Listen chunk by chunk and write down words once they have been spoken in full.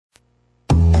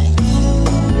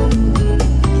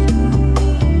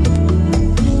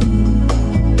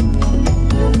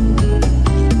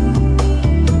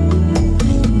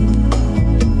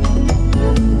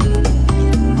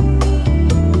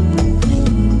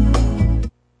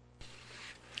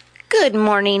Good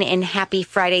morning and happy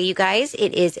Friday, you guys.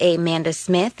 It is Amanda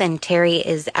Smith and Terry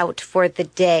is out for the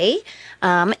day.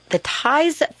 The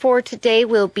highs for today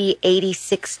will be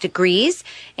 86 degrees.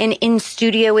 And in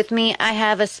studio with me, I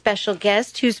have a special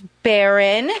guest who's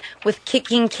Baron with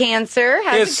Kicking Cancer.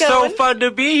 How's it's it going? so fun to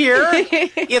be here.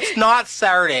 It's not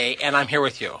Saturday, and I'm here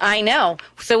with you. I know.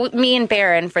 So me and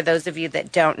Baron, for those of you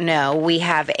that don't know, we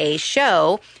have a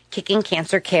show, Kicking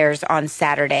Cancer Cares, on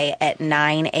Saturday at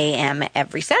 9 a.m.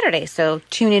 every Saturday. So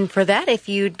tune in for that if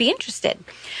you'd be interested.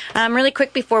 Really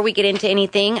quick, before we get into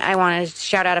anything, I want to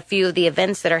shout out a few of the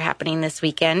events that are happening this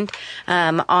weekend.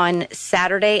 On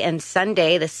Saturday and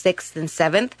Sunday, the 6th and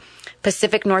 7th,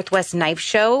 Pacific Northwest Knife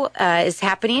Show is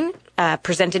happening,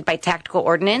 presented by Tactical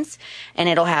Ordnance, and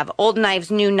it'll have old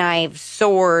knives, new knives,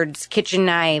 swords, kitchen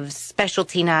knives,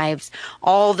 specialty knives,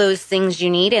 all those things you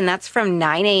need, and that's from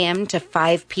 9 a.m. to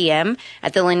 5 p.m.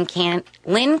 at the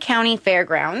Lynn County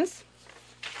Fairgrounds.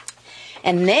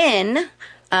 And then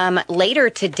later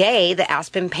today, the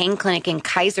Aspen Pain Clinic in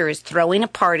Kaiser is throwing a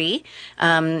party,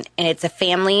 and it's a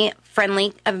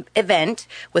family-friendly event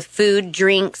with food,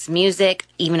 drinks, music,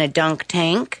 even a dunk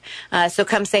tank. So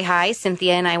come say hi.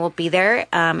 Cynthia and I will be there,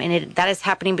 and that is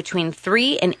happening between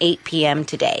 3 and 8 p.m.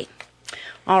 today.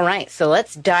 All right, so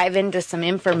let's dive into some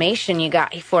information you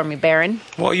got for me, Baron.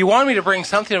 Well, you wanted me to bring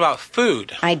something about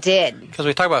food. I did. Because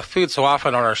we talk about food so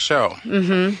often on our show.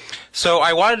 Mm-hmm. So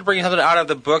I wanted to bring something out of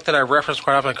the book that I referenced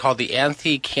quite often called the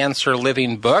Anti-Cancer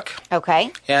Living Book.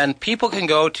 Okay. And people can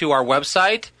go to our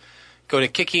website, go to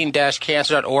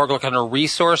kicking-cancer.org, look under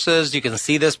resources. You can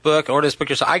see this book, order this book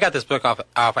yourself. I got this book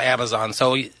off Amazon,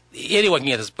 so anyone can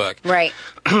get this book. Right.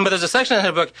 But there's a section in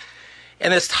the book,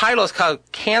 and this title is called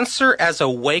Cancer as a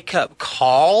Wake-Up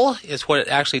Call, is what it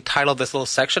actually titled this little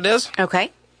section is.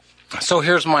 Okay. So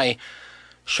here's my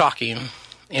shocking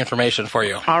information for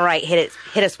you. All right, hit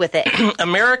us with it.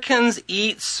 Americans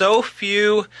eat so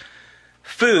few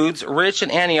foods rich in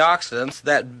antioxidants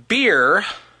that beer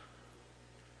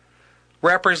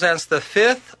represents the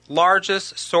 5th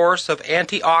largest source of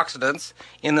antioxidants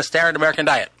in the standard American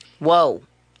diet. Whoa.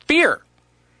 Beer.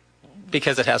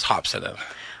 Because it has hops in it.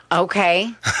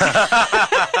 Okay.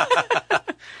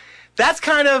 That's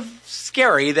kind of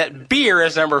scary that beer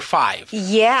is number 5.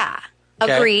 Yeah.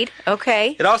 Okay. Agreed.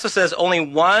 Okay. It also says only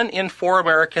 1 in 4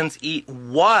 Americans eat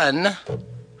 1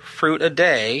 fruit a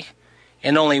day,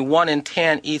 and only 1 in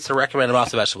 10 eats the recommended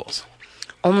amounts of vegetables.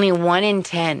 Only 1 in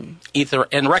 10.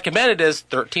 And recommended is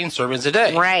 13 servings a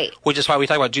day. Right. Which is why we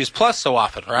talk about Juice Plus so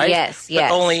often, right? Yes, but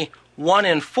yes. only 1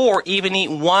 in 4 even eat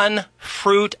 1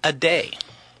 fruit a day.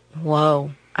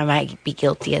 Whoa. I might be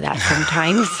guilty of that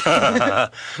sometimes.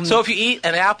 So if you eat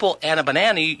an apple and a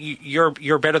banana,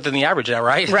 you're better than the average,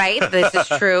 right? Right. This is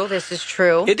true. This is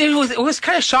true. It was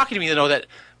kind of shocking to me to know that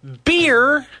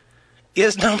beer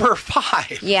is number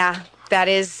 5. Yeah.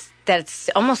 That's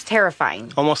almost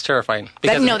terrifying. Almost terrifying.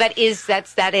 That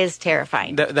is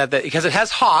terrifying. Because it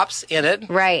has hops in it.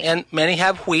 Right. And many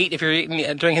have wheat if you're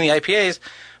drinking the IPAs.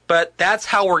 But that's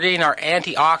how we're getting our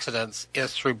antioxidants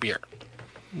is through beer.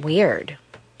 Weird.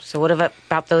 So what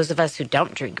about those of us who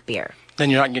don't drink beer?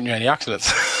 Then you're not getting your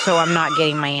antioxidants. So I'm not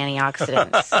getting my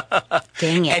antioxidants.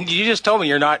 Dang it. And you just told me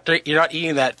you're not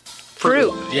eating that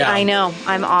fruit. Yeah. I know.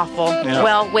 I'm awful. Yeah.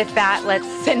 Well, with that, let's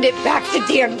send it back to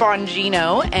Dan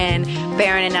Bongino, and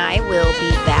Baron and I will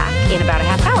be back in about a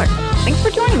half hour. Thanks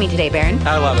for joining me today, Baron.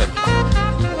 I love it.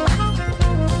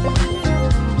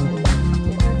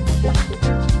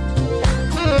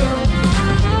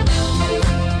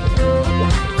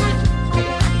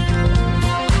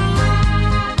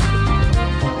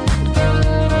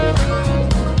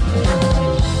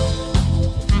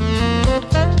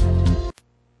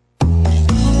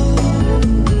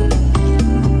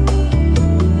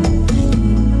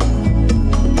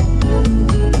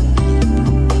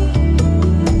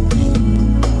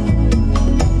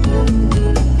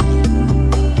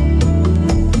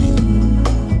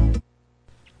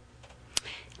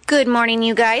 Good morning,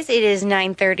 you guys. It is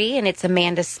 9:30, and it's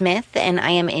Amanda Smith, and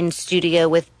I am in studio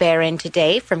with Baron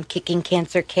today from Kicking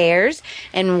Cancer Cares,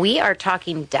 and we are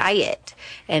talking diet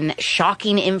and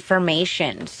shocking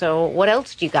information. So what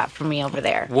else do you got for me over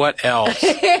there? What else?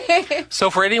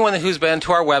 So for anyone who's been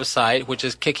to our website, which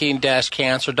is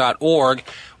kicking-cancer.org,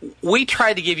 we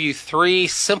try to give you 3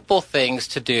 simple things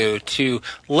to do to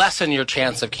lessen your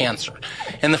chance of cancer.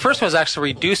 And the first one is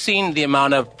actually reducing the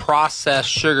amount of processed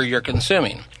sugar you're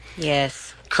consuming.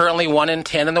 Yes. Currently, 1 in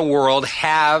 10 in the world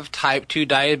have type 2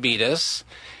 diabetes.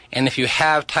 And if you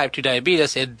have type 2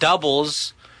 diabetes, it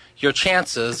doubles your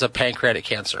chances of pancreatic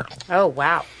cancer. Oh,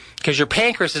 wow. Because your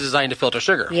pancreas is designed to filter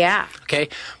sugar. Yeah. Okay?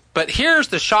 But here's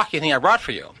the shocking thing I brought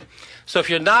for you. So if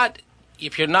you're not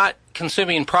if you're not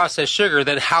consuming processed sugar,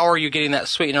 then how are you getting that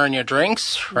sweetener in your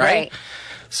drinks, right?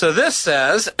 So this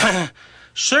says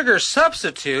sugar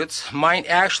substitutes might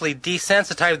actually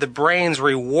desensitize the brain's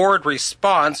reward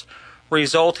response,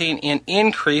 resulting in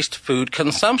increased food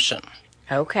consumption.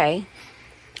 Okay.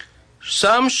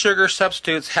 Some sugar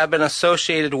substitutes have been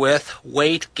associated with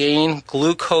weight gain,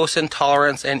 glucose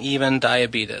intolerance, and even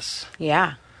diabetes.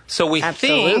 Yeah. So we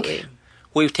think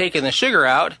we've taken the sugar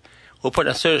out, we'll put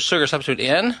a sugar substitute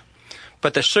in,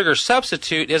 but the sugar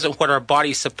substitute isn't what our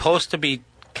body's supposed to be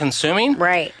consuming.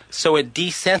 Right. So it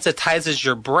desensitizes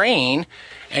your brain,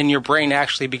 and your brain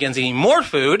actually begins eating more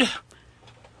food.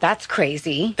 That's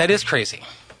crazy. That is crazy.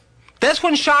 This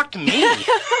one shocked me.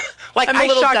 Like, I'm a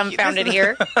little dumbfounded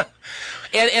here.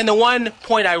 And the one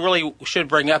point I really should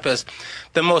bring up is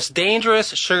the most dangerous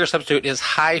sugar substitute is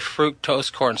high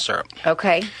fructose corn syrup.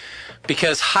 Okay.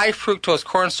 Because high fructose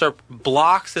corn syrup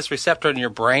blocks this receptor in your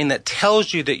brain that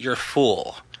tells you that you're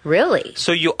full. Really?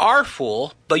 So you are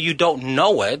full, but you don't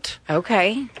know it.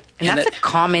 Okay.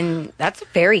 And that's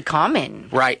very common.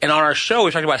 Right. And on our show,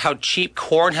 we talked about how cheap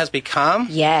corn has become.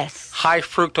 Yes. High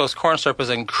fructose corn syrup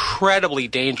is incredibly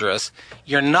dangerous.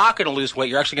 You're not going to lose weight.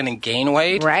 You're actually going to gain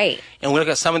weight. Right. And we look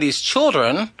at some of these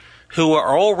children who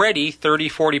are already 30,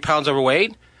 40 pounds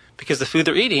overweight because the food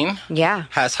they're eating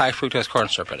has high fructose corn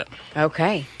syrup in it.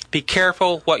 Okay. Be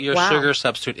careful what your sugar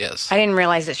substitute is. I didn't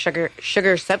realize that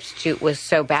sugar substitute was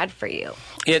so bad for you.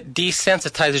 It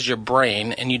desensitizes your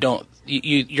brain, and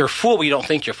you're full, but you don't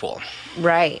think you're full.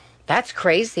 Right. That's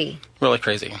crazy. Really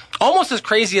crazy. Almost as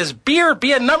crazy as beer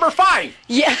being number 5.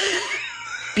 Yeah.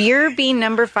 Beer being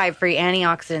number 5 for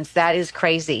antioxidants. That is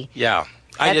crazy. Yeah.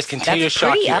 I just continue to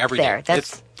shock you every day.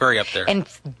 It's very up there. And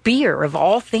beer, of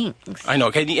all things. I know.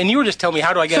 Okay. And you were just telling me,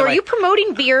 how do I get So are you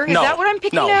promoting beer? Is that what I'm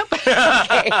picking up?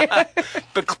 Okay.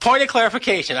 But point of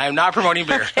clarification, I am not promoting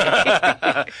beer.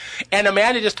 And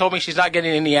Amanda just told me she's not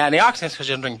getting any antioxidants because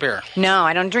she doesn't drink beer. No,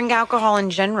 I don't drink alcohol in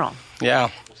general. Yeah.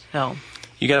 So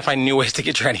you got to find new ways to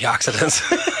get your antioxidants.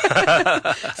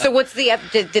 So what's the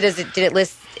did it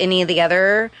list any of the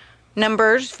other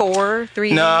numbers? 4,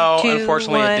 3, no, 2,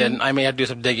 unfortunately 1? it didn't. I may have to do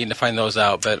some digging to find those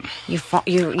out, but you've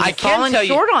fallen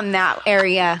short on that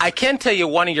area. I can tell you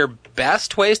one of your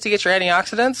best ways to get your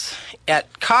antioxidants.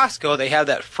 At Costco, they have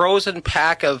that frozen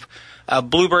pack of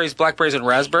blueberries, blackberries, and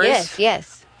raspberries.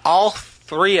 Yes. All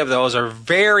 3 of those are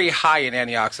very high in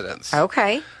antioxidants.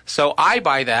 Okay. So I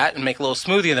buy that and make a little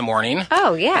smoothie in the morning.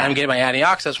 Oh, yeah. And I'm getting my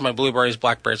antioxidants from my blueberries,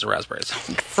 blackberries, and raspberries.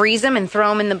 Freeze them and throw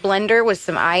them in the blender with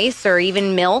some ice or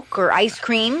even milk or ice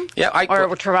cream. Yeah,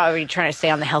 we're probably trying to stay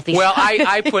on the healthy side. side.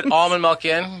 I put almond milk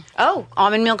in. Oh,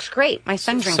 almond milk's great. My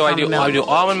son drinks almond milk. So I do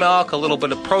almond milk, a little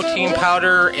bit of protein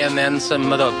powder, and then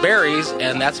some of the berries,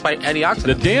 and that's my antioxidant.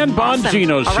 The Dan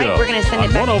Bongino Show. All right, we're going to send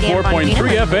it back on to Dan 104.3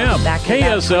 Bongino. FM,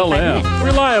 KSLM.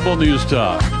 Reliable news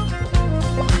talk.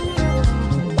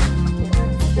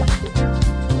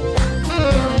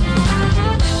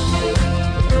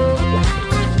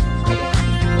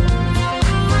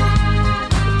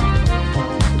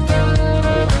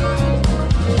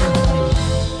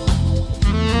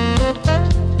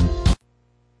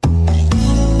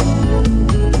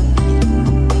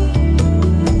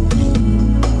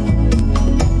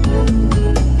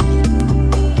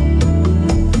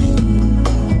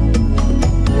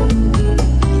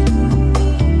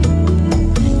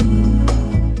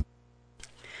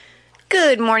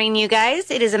 Good morning, you guys.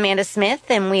 It is Amanda Smith,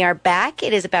 and we are back.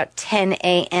 It is about 10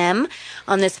 a.m.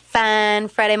 on this fine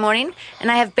Friday morning, and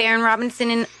I have Baron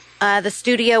Robinson in the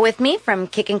studio with me from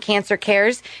Kicking Cancer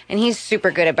Cares, and he's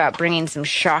super good about bringing some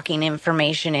shocking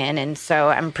information in, and so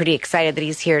I'm pretty excited that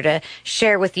he's here to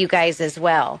share with you guys as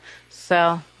well.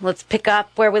 So let's pick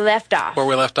up where we left off.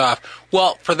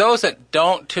 Well, for those that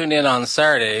don't tune in on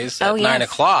Saturdays at 9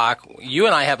 o'clock, you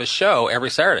and I have a show every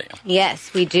Saturday.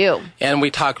 Yes, we do. And we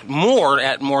talk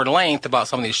at more length about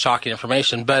some of these shocking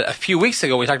information. But a few weeks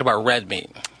ago, we talked about red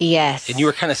meat. Yes. And you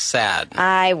were kind of sad.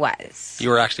 I was.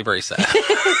 You were actually very sad.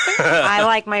 I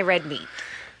like my red meat.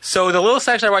 So the little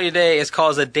section I brought you today is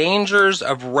called The Dangers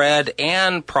of Red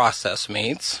and Processed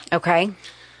Meats. Okay.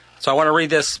 So I want to read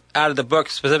this out of the book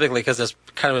specifically because it's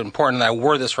kind of important that I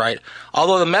word this right.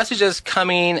 Although the messages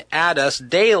coming at us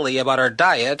daily about our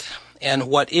diet and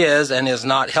what is and is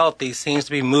not healthy seems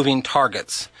to be moving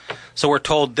targets. So we're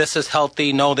told this is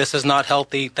healthy, no, this is not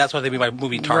healthy. That's what they mean by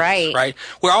moving targets, right?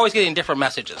 We're always getting different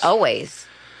messages. Always.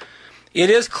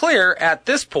 It is clear at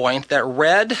this point that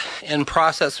red and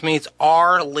processed meats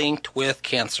are linked with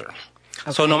cancer.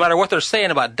 Okay. So no matter what they're saying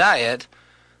about diet,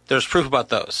 there's proof about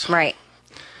those. Right.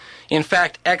 In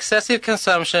fact, excessive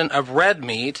consumption of red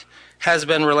meat has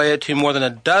been related to more than a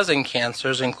dozen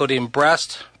cancers, including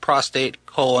breast, prostate,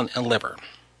 colon, and liver.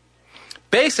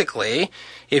 Basically,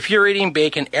 if you're eating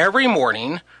bacon every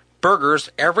morning,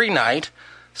 burgers every night,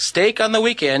 steak on the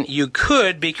weekend, you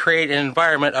could be creating an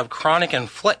environment of chronic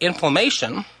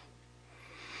inflammation,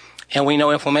 and we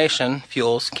know inflammation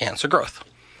fuels cancer growth.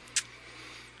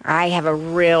 I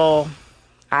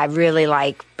really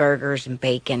like burgers and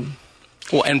bacon.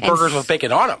 Well, and burgers with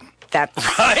bacon on them.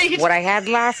 That's right? what I had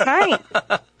last night.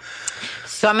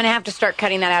 So I'm going to have to start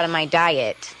cutting that out of my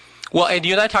diet. Well, and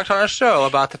you and I talked on our show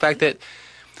about the fact that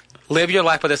live your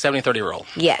life with a 70-30 rule.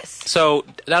 Yes. So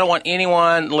I don't want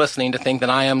anyone listening to think that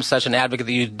I am such an advocate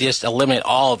that you just eliminate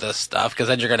all of this stuff, because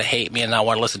then you're going to hate me and not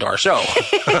want to listen to our show.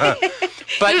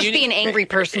 But you just be an angry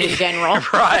person in general.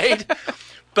 Right.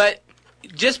 But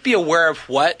just be aware of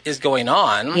what is going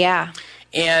on. Yeah.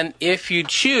 And if you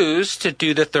choose to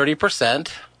do the 30%,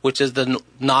 which is the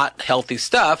not healthy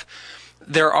stuff,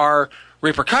 there are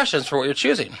repercussions for what you're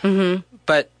choosing. Mm-hmm.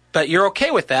 But you're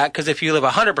okay with that, because if you live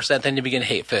 100%, then you begin to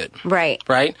hate food. Right.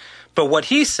 Right? But what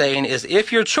he's saying is,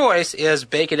 if your choice is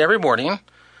bacon every morning,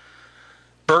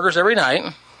 burgers every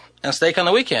night, and steak on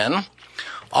the weekend,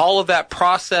 all of that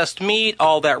processed meat,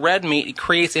 all that red meat,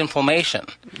 creates inflammation.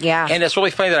 Yeah. And it's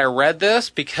really funny that I read this,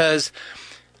 because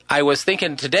I was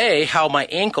thinking today how my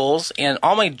ankles and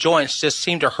all my joints just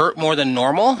seem to hurt more than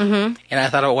normal. Mm-hmm. And I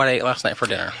thought about what I ate last night for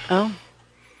dinner. Oh.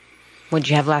 What'd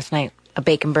you have last night? A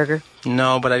bacon burger?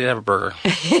 No, but I did have a burger.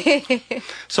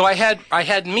 So I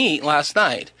had meat last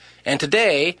night. And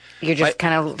today, you're just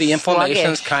kind of the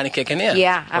inflammation's kind of kicking in.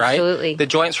 Yeah, absolutely. Right? The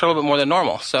joints hurt a little bit more than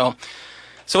normal. So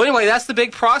anyway, that's the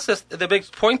big the big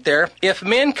point there. If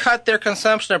men cut their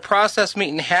consumption of processed meat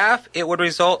in half, it would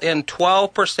result in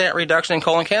 12% reduction in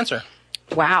colon cancer.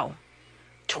 Wow.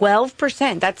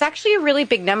 12%. That's actually a really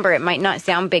big number. It might not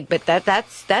sound big, but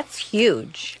that's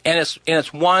huge. And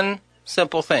it's one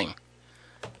simple thing.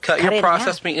 Cut your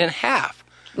processed meat in half.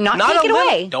 Not take it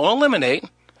away. Don't eliminate.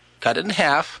 Cut it in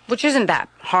half. Which isn't that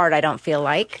hard, I don't feel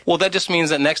like. Well, that just means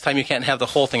that next time you can't have the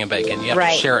whole thing of bacon. You have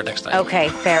to share it next time. Okay,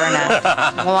 fair enough.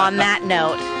 Well, on that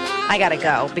note, I gotta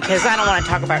go, because I don't want to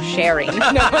talk about sharing. No,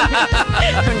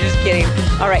 I'm just kidding.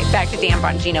 All right, back to Dan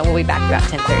Bongino. We'll be back about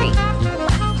 10:30.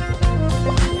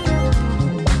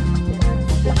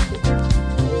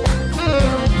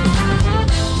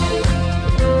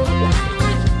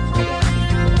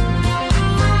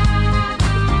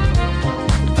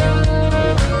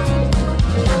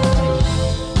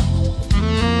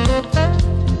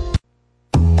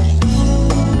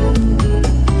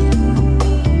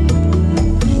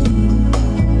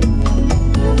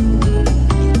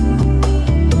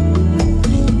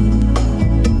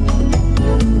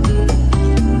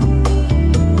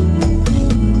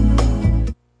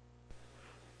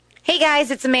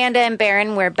 Guys, it's Amanda and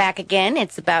Barron. We're back again.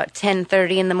 It's about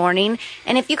 10:30 in the morning.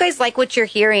 And if you guys like what you're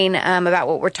hearing about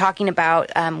what we're talking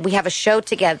about, we have a show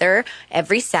together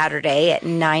every Saturday at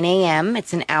 9 a.m.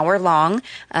 It's an hour long.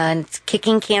 And it's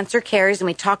Kicking Cancer Cares. And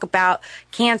we talk about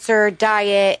cancer,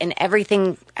 diet, and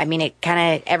everything. I mean, it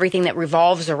kind of everything that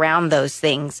revolves around those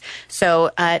things.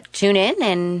 So tune in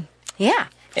and yeah.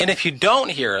 And if you don't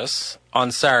hear us on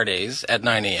Saturdays at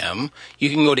 9 a.m., you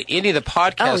can go to any of the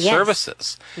podcast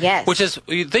services. Yes. Which is,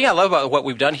 the thing I love about what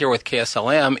we've done here with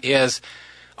KSLM is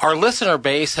our listener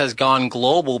base has gone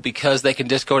global, because they can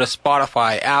just go to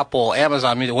Spotify, Apple,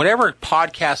 Amazon Music, whatever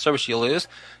podcast service you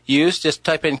use, just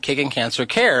type in Kicking Cancer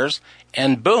Cares,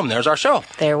 and boom, there's our show.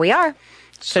 There we are.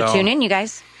 So tune in, you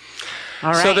guys.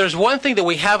 All right. So there's one thing that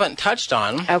we haven't touched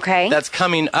on that's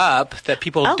coming up that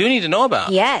people do need to know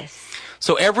about. Yes.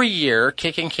 So every year,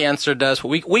 Kicking Cancer does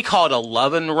what we call it a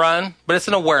love and run, but it's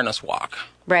an awareness walk.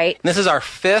 Right. And this is our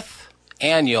 5th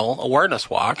annual awareness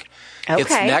walk. Okay.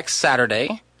 It's next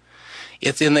Saturday.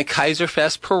 It's in the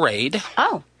Kaiserfest parade.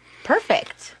 Oh,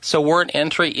 perfect. So we're an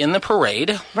entry in the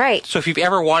parade. Right. So if you've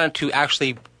ever wanted to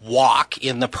actually walk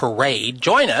in the parade,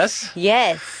 join us.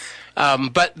 Yes.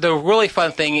 But the really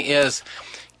fun thing is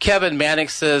Kevin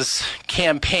Mannix's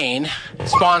campaign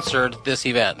sponsored this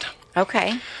event.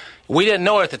 Okay. We didn't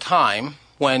know it at the time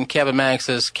when Kevin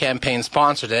Mannix's campaign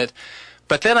sponsored it,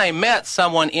 but then I met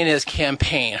someone in his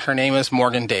campaign. Her name is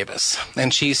Morgan Davis,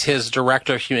 and she's his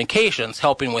director of communications,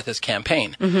 helping with his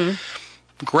campaign.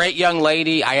 Mm-hmm. Great young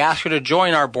lady. I asked her to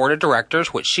join our board of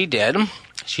directors, which she did.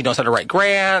 She knows how to write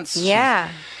grants. Yeah.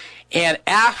 And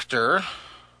after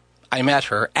I met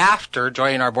her, after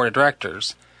joining our board of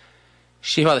directors,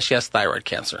 she found that she has thyroid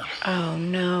cancer. Oh,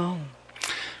 no.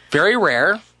 Very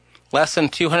rare. Less than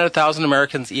 200,000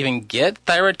 Americans even get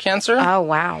thyroid cancer. Oh,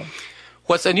 wow.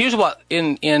 What's unusual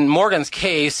in Morgan's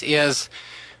case is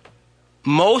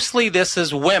Mostly this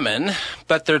is women,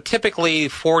 but they're typically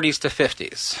 40s to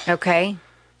 50s. Okay.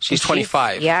 She's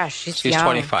 25. Yeah, she's young.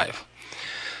 25.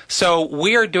 So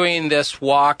we are doing this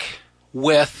walk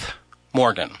with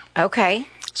Morgan. Okay.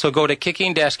 So go to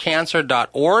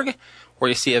kicking-cancer.org where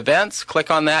you see events.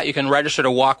 Click on that. You can register to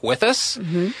walk with us.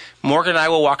 Mm-hmm. Morgan and I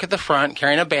will walk at the front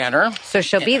carrying a banner. So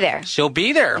she'll be there. She'll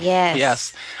be there.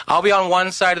 Yes. I'll be on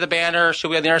one side of the banner. She'll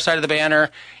be on the other side of the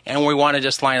banner. And we want to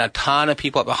just line a ton of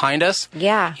people up behind us.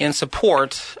 Yeah. In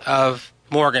support of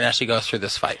Morgan as she goes through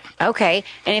this fight. Okay.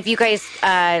 And if you guys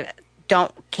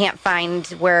can't find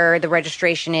where the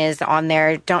registration is on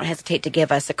there, don't hesitate to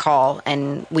give us a call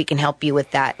and we can help you with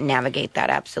that and navigate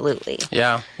that. Absolutely.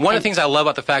 Yeah. One of the things I love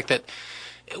about the fact that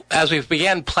as we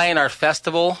began playing our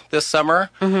festival this summer,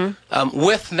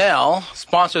 with Nell,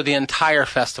 sponsored the entire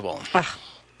festival.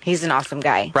 He's an awesome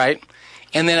guy. Right.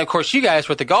 And then, of course, you guys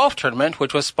were at the golf tournament,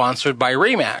 which was sponsored by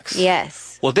Remax.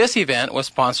 Yes. Well, this event was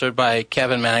sponsored by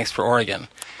Kevin Mannix for Oregon.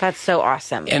 That's so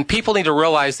awesome. And people need to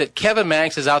realize that Kevin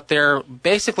Mannix is out there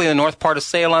basically in the north part of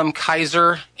Salem,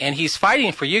 Kaiser, and he's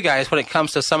fighting for you guys when it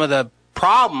comes to some of the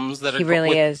problems that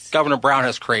Governor Brown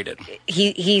has created.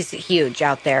 He's huge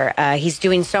out there. He's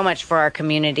doing so much for our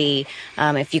community.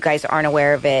 If you guys aren't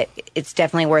aware of it, it's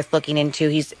definitely worth looking into.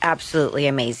 He's absolutely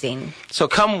amazing. So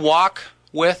come walk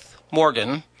with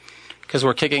Morgan, because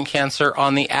we're kicking cancer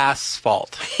on the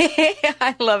asphalt.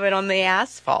 I love it, on the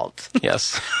asphalt.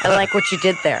 Yes. I like what you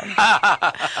did there.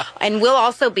 And we'll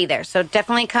also be there. So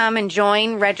definitely come and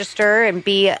join, register, and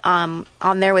be on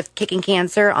there with Kicking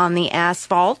Cancer on the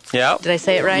asphalt. Yeah. Did I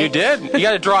say it right? You did. You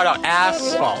got to draw it out.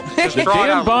 Asphalt. Just The draw it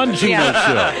Dan out. Bongino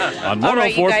Show on All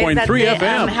right, you guys, 104.3 that's it.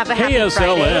 FM. Have a happy Friday, and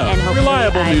KSLM. hopefully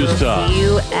Reliable I news will talk. see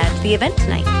you at the event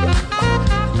tonight.